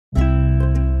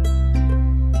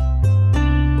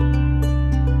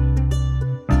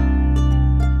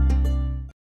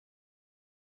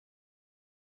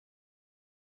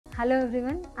Hello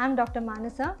everyone, I am Dr.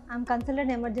 Manasa. I am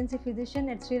consultant emergency physician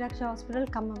at Sriraksha Hospital,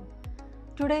 Khammam.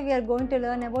 Today we are going to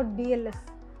learn about BLS.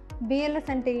 BLS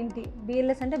అంటే ఏంటి?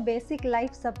 BLS అంటే basic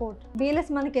life support. BLS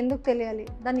మనకి ఎందుకు తెలియాలి?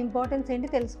 దాని importance ఏంటి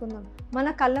తెలుసుకుందాం.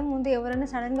 మన కళ్ళ ముందు ఎవరైనా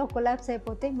సడన్గా కొలాప్స్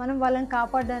అయిపోతే మనం వాళ్ళని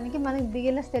కాపాడడానికి మనకి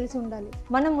BLS తెలిసి ఉండాలి.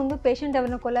 మన ముందు పేషెంట్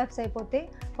ఎవరైనా కొలాప్స్ అయిపోతే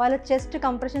వాళ్ళ చెస్ట్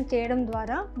కంప్రెషన్ చేయడం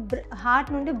ద్వారా హార్ట్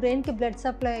నుండి బ్రెయిన్కి బ్లడ్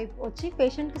సప్లై వచ్చి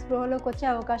పేషెంట్కి స్పృహలోకి వచ్చే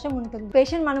అవకాశం ఉంటుంది.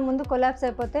 పేషెంట్ మన ముందు కొలాప్స్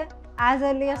అయిపోతే as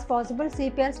early as possible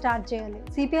CPR start చేయాలి.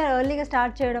 CPR ఎర్లీగా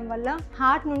స్టార్ట్ చేయడం వల్ల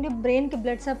హార్ట్ నుండి బ్రెయిన్కి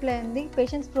బ్లడ్ సప్లై అంది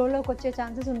పేషెంట్ స్ప్రోలోకి వచ్చే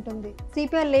ఛాన్సెస్ ఉంటుంది.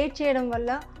 CPR లేట్ చేయడం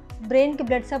వల్ల బ్రెయిన్కి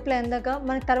బ్లడ్ సప్లై అందాక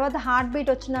మనకి తర్వాత హార్ట్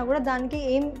బీట్ వచ్చినా కూడా దానికి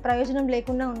ఏం ప్రయోజనం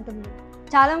లేకుండా ఉంటుంది.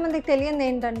 చాలామందికి తెలియదు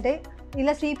ఏంటంటే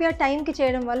ఇలా CPR టైంకి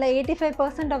చేయడం వల్ల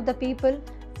 85% ఆఫ్ ద పీపుల్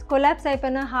కొలాప్స్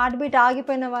అయిపోయిన హార్ట్ బీట్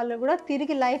ఆగిపోయిన వాళ్ళు కూడా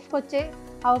తిరిగి లైఫ్కి వచ్చే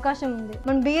అవకాశం ఉంది.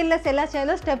 మనం BLS ఎలా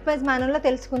చేయాలో స్టెప్ వైజ్ మేనర్లో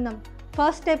తెలుసుకుందాం.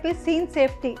 First step is seen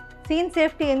safety. Scene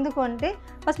safety ఎందుకు అంటే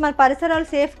ఫస్ట్ మన పరిసరాలు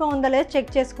సేఫ్గా ఉందా లేదో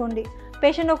చెక్ చేసుకోండి.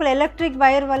 పేషెంట్ ఒక ఎలక్ట్రిక్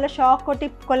వైర్ వల్ల షాక్ కొట్టి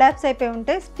కొలాప్స్ అయిపోయి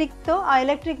ఉంటే స్టిక్తో ఆ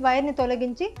ఎలక్ట్రిక్ వైర్ని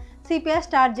తొలగించి CPR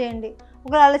స్టార్ట్ చేయండి.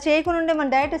 ఒకవేళ అలా చేయకుండా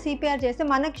మనం డైరెక్ట్ CPR చేస్తే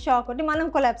మనకి షాక్ కొట్టి మనం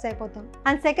కొలాప్స్ అయిపోతాం.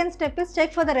 And second step is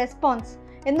check for the response.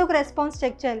 ఎందుకు రెస్పాన్స్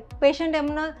చెక్ చేయాలి? పేషెంట్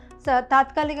ఏమన్నా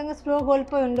తాత్కాలికంగా స్లో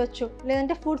కోల్పోయి ఉండొచ్చు,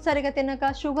 లేదంటే ఫుడ్ సరిగా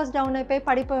తినక షుగర్స్ డౌన్ అయిపోయి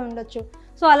పడిపోయి ఉండొచ్చు.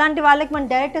 సో అలాంటి వాళ్ళకి మనం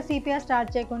డైరెక్ట్ CPR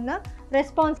స్టార్ట్ చేయకుండా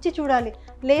రెస్పాన్స్కి చూడాలి.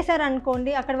 లేసారు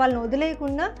అనుకోండి, అక్కడ వాళ్ళని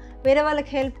వదిలేయకుండా వేరే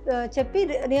వాళ్ళకి హెల్ప్ చెప్పి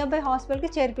నియర్ బై హాస్పిటల్కి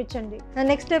చేర్పించండి.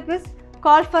 Next step is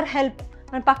call for help.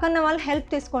 మన పక్కన వాళ్ళు హెల్ప్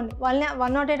తీసుకోండి. వాళ్ళని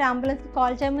 108 అంబులెన్స్కి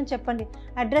కాల్ చేయమని చెప్పండి.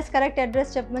 కరెక్ట్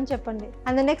అడ్రస్ చెప్పమని చెప్పండి.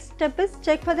 And the next step is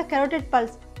check for the carotid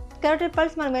pulse. Carotid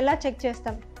pulse మనం ఎలా చెక్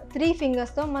చేస్తాం? 3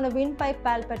 ఫింగర్స్తో మన విండ్ పైప్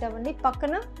పాల్పేట్ అవ్వండి.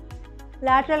 పక్కన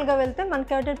లాటరల్గా వెళ్తే మన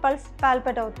కెరోటిడ్ పల్స్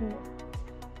పాల్పేట్ అవుతుంది.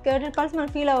 కెరోటిడ్ పల్స్ మనం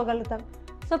feel అవ్వగలుగుతాం.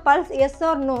 So pulse yes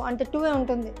are no అంటే 2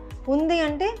 ఉంటుంది. ఉంది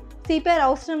అంటే CPR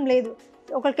అవసరం లేదు.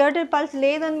 ఒక కెరోటిడ్ పల్స్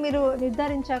లేదని మీరు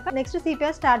నిర్ధారించాక నెక్స్ట్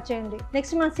CPR స్టార్ట్ చేయండి.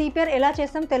 నెక్స్ట్ మనం CPR ఎలా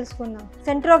చేస్తాం తెలుసుకుందాం.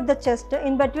 Centre of the chest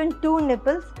in between 2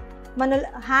 nipples మన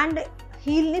హ్యాండ్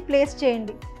హీల్ని ప్లేస్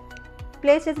చేయండి.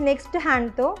 ప్లేస్ చేసి నెక్స్ట్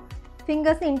హ్యాండ్తో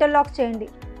ఫింగర్స్ని ఇంటర్లాక్ చేయండి.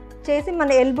 చేసి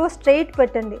మన ఎల్బో స్ట్రైట్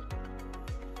పెట్టండి.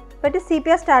 పెట్టి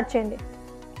CPR స్టార్ట్ చేయండి.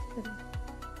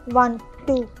 1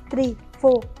 2 3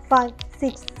 4 5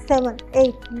 6 7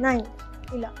 8 9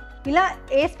 ఇలా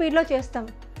ఏ స్పీడ్లో చేస్తాం.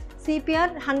 CPR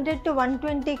 100 to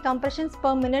 120 compressions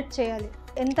per minute చేయాలి.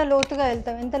 ఎంత లోతుగా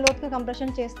వెళ్తాం, ఎంత లోతుగా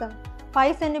కంప్రెషన్ చేస్తాం.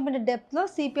 5 సెంటీమీటర్ డెప్త్లో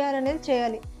CPR అనేది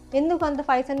చేయాలి. ఎందుకు అంత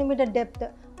 5 సెంటీమీటర్ డెప్త్?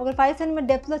 ఒక 5 సెంటీమీటర్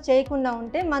డెప్త్లో చేయకుండా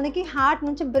ఉంటే మనకి హార్ట్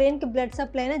నుంచి బ్రెయిన్కి బ్లడ్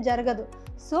సప్లై అనేది జరగదు.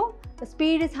 So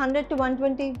speed is 100 to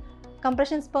 120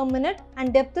 compressions per minute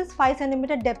and depth is 5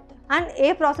 centimetre depth. And ఏ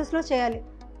ప్రాసెస్లో చేయాలి?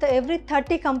 ఎవ్రీ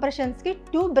 30 కంప్రెషన్స్కి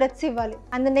 2 బ్రెత్స్ ఇవ్వాలి.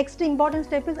 And the next important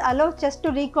step is allow chest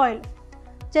to recoil.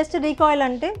 Chest recoil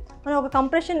అంటే మనం ఒక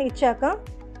కంప్రెషన్ ఇచ్చాక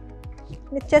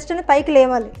చెస్ట్ అని పైకి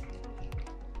లేవాలి.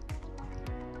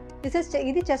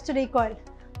 ఇది చెస్ట్ రీకాయిల్.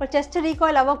 చెస్ట్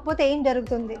రీకాయిల్ అవ్వకపోతే ఏం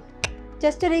జరుగుతుంది?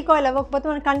 చెస్ట్ రీకాయిల్ అవ్వకపోతే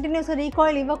మనం కంటిన్యూస్గా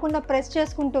రీకాయిల్ ఇవ్వకుండా ప్రెస్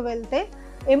చేసుకుంటూ వెళ్తే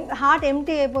హార్ట్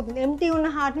ఎంటీ అయిపోతుంది. ఎంటీ ఉన్న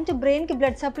హార్ట్ నుంచి బ్రెయిన్కి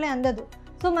బ్లడ్ సప్లై అందదు.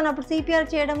 సో మనం అప్పుడు CPR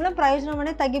చేయడంలో ప్రయోజనం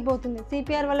అనేది తగ్గిపోతుంది.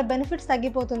 CPR వల్ల బెనిఫిట్స్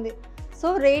తగ్గిపోతుంది. So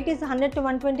rate is 100 to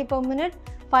 120 per minute,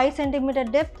 5 centimeter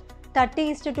depth,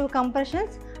 30:2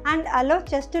 compressions and allow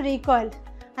chest to recoil.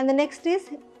 And the next is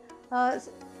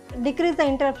decrease the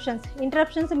interruptions.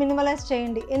 Interruptions minimize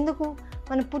చేయండి. ఎందుకు?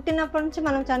 మనం పుట్టినప్పటి నుంచి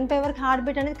మనం చనిపోయే వరకు హార్ట్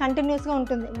బీట్ అనేది కంటిన్యూస్గా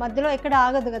ఉంటుంది, మధ్యలో ఎక్కడ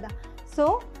ఆగదు కదా. సో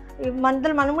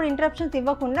మధ్యలో మనం కూడా ఇంటరప్షన్స్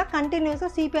ఇవ్వకుండా కంటిన్యూస్గా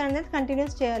CPR అనేది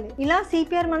కంటిన్యూస్ చేయాలి. ఇలా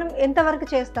CPR మనం ఎంతవరకు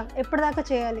చేస్తాం, ఎప్పటిదాకా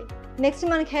చేయాలి? నెక్స్ట్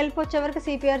మనకి హెల్ప్ వచ్చే వరకు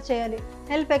CPR చేయాలి.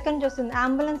 హెల్ప్ ఎక్కడి నుంచి వస్తుంది?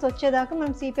 అంబులెన్స్ వచ్చేదాకా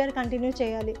మనం CPR కంటిన్యూ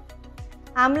చేయాలి.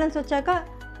 అంబులెన్స్ వచ్చాక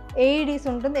AEDs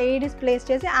ఉంటుంది. AEDs ప్లేస్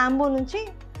చేసి అంబు నుంచి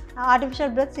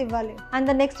ఆర్టిఫిషియల్ బ్రెత్స్ ఇవ్వాలి. And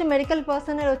the next medical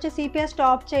personal వచ్చి CPR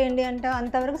స్టాప్ చేయండి అంటే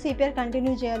అంతవరకు CPR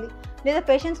కంటిన్యూ చేయాలి. లేదా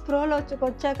పేషెంట్స్ ప్రోలో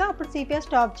వచ్చాక అప్పుడు CPR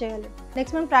స్టాప్ చేయాలి.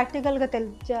 నెక్స్ట్ మనం ప్రాక్టికల్గా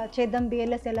చేద్దాం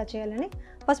BLS ఎలా చేయాలని.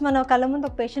 ఫస్ట్ మన కళ్ళ ముందు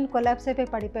ఒక పేషెంట్ కొలాప్స్ అయిపోయి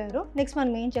పడిపోయారు. నెక్స్ట్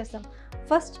మనం ఏం చేస్తాం?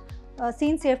 ఫస్ట్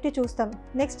సీన్ సేఫ్టీ చూస్తాం.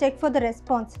 Next check for the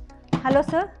response. Hello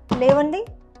sir లేవండి,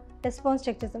 రెస్పాన్స్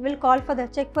చెక్ చేస్తాం. Will call for the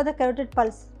check for the carotid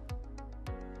pulse.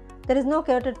 There is no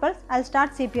carotid pulse. I'll start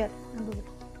CPR.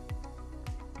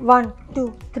 1 2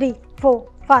 3 4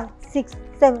 5 6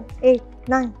 7 8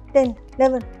 9 10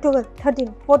 11 12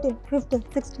 13 14 15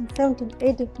 16 17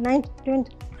 18 19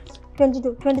 20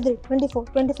 22 23 24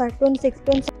 25 26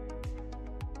 27.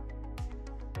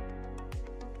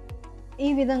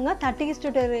 ఈ విధంగా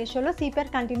 30:2 రేషియోలో CPR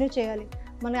కంటిన్యూ చేయాలి.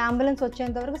 మన ambulance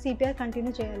వచ్చేంత వరకు CPR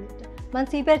కంటిన్యూ చేయాలి. మనం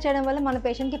CPR చేయడం వల్ల మన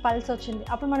పేషెంట్కి పల్స్ వచ్చింది.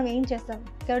 అప్పుడు మనం ఏం చేస్తాం?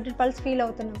 కెరోటిడ్ పల్స్ ఫీల్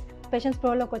అవుతున్నాం, పేషెంట్స్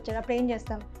ప్రోలోకి వచ్చారు. అప్పుడు ఏం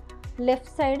చేస్తాం?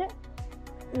 లెఫ్ట్ సైడ్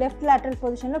లెఫ్ట్ లాటరల్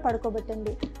పొజిషన్లో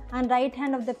పడుకోబెట్టండి. And right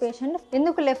hand of the patient.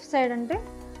 ఎందుకు లెఫ్ట్ సైడ్ అంటే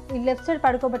ఈ లెఫ్ట్ సైడ్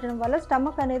పడుకోబెట్టడం వల్ల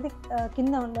స్టమక్ అనేది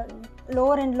కింద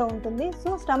లోవర్ ఎండ్లో ఉంటుంది. సో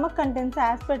స్టమక్ కంటెంట్స్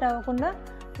యాస్పిరేట్ అవ్వకుండా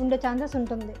ఉండే ఛాన్సెస్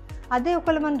ఉంటుంది. అదే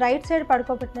ఒకవేళ మనం రైట్ సైడ్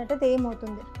పడుకోబెట్టినట్టయితే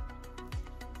ఏమవుతుంది,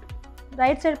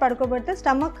 రైట్ సైడ్ పడుకోబెడితే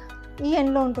స్టమక్ ఈ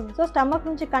ఎండ్లో ఉంటుంది. సో స్టమక్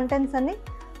నుంచి కంటెంట్స్ అన్ని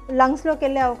లంగ్స్లోకి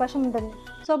వెళ్ళే అవకాశం ఉంటుంది.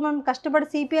 సో మనం కష్టపడి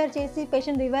సిపిఆర్ చేసి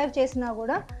పేషెంట్ రివైవ్ చేసినా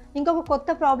కూడా ఇంకొక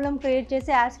కొత్త ప్రాబ్లం క్రియేట్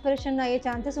చేసి యాస్పిరేషన్ అయ్యే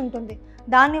ఛాన్సెస్ ఉంటుంది.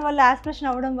 దానివల్ల యాస్పిరేషన్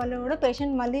అవ్వడం వల్ల కూడా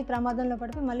పేషెంట్ మళ్ళీ ప్రమాదంలో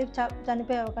పడిపోయి మళ్ళీ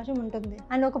చనిపోయే అవకాశం ఉంటుంది.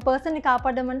 అండ్ ఒక పర్సన్ని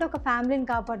కాపాడడం అంటే ఒక ఫ్యామిలీని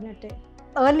కాపాడినట్టే.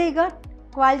 ఎర్లీగా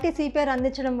క్వాలిటీ సిపిఆర్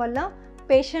అందించడం వల్ల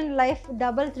పేషెంట్ లైఫ్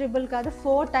డబుల్, ట్రిపుల్ కాదు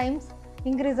 4 times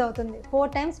ఇంక్రీజ్ అవుతుంది. 4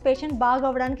 times పేషెంట్ బాగా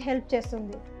అవ్వడానికి హెల్ప్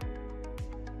చేస్తుంది.